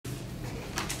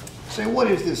Say,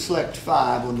 what is this Select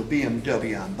 5 on the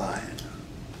BMW I'm buying?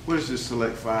 What is this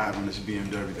Select 5 on this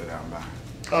BMW that I'm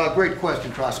buying? Great question,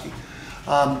 Trotsky.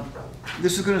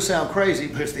 This is going to sound crazy,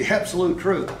 but it's the absolute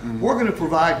truth. We're going to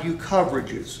provide you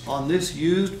coverages on this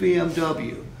used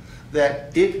BMW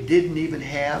that it didn't even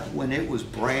have when it was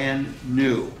brand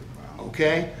new.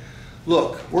 Okay?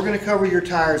 Look, we're going to cover your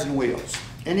tires and wheels.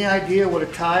 Any idea what a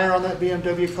tire on that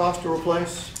BMW costs to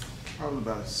replace? Probably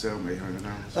about $700,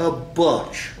 $800. A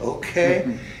bunch,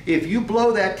 okay? If you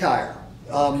blow that tire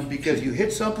because you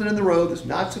hit something in the road that's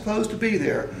not supposed to be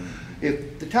there,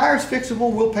 if the tire's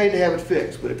fixable, we'll pay to have it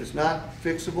fixed. But if it's not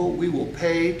fixable, we will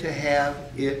pay to have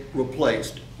it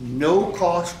replaced. No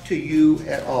cost to you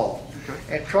at all.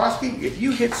 Okay. And Trotsky, if you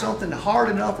hit something hard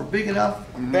enough or big enough,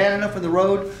 bad enough in the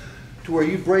road to where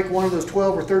you break one of those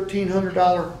 $1,200 or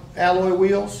 $1,300 alloy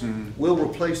wheels, we'll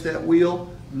replace that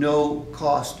wheel, no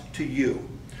cost to you.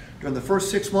 During the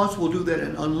first 6 months, we'll do that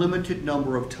an unlimited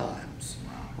number of times.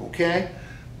 Okay?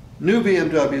 New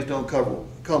BMWs don't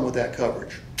come with that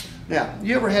coverage. Now,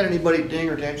 you ever had anybody ding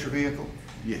or dent your vehicle?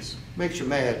 Yes. Makes you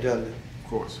mad, doesn't it? Of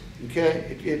course.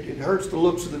 Okay? It hurts the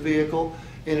looks of the vehicle,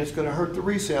 and it's going to hurt the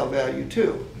resale value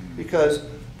too, because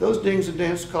those dings and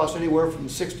dents cost anywhere from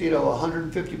 $60 to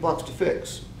 $150 to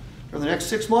fix. During the next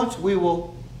 6 months, we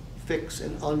will fix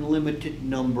an unlimited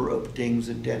number of dings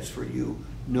and dents for you,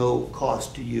 no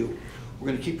cost to you. We're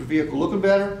going to keep your vehicle looking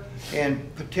better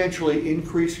and potentially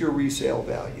increase your resale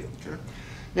value. Okay.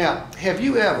 Now, have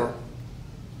you ever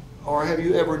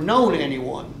known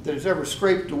anyone that has ever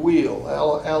scraped a wheel,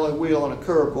 alloy wheel on a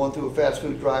curb going through a fast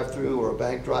food drive-through or a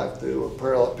bank drive-through or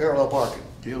parallel parking?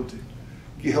 Guilty.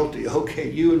 Guilty. Okay,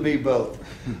 you and me both.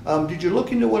 Did you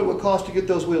look into what it would cost to get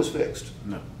those wheels fixed?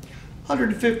 No.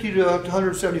 $150 to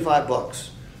 $175.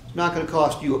 It's not going to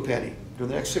cost you a penny. During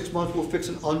the next 6 months, we'll fix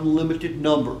an unlimited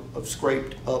number of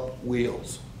scraped up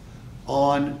wheels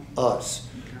on us.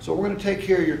 Okay. So we're going to take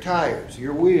care of your tires,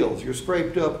 your wheels, your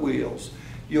scraped up wheels,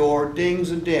 your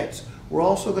dings and dents. We're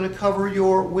also going to cover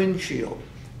your windshield.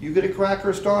 You get a crack or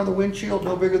a star on the windshield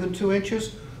no bigger than 2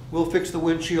 inches, we'll fix the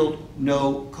windshield,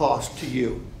 no cost to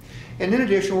you. And in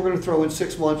addition, we're going to throw in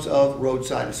 6 months of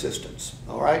roadside assistance.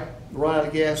 All right? Run out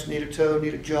of gas, need a tow,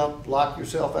 need a jump, lock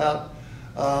yourself out,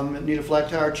 need a flat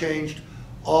tire changed.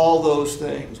 All those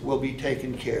things will be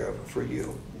taken care of for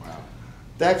you. Wow.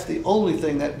 That's the only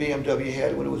thing that BMW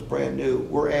had when it was brand new.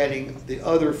 We're adding the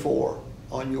other 4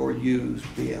 on your used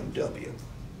BMW.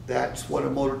 That's what a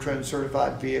Motor Trend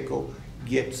certified vehicle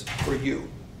gets for you.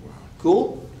 Wow.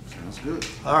 Cool? Sounds good.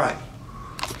 All right.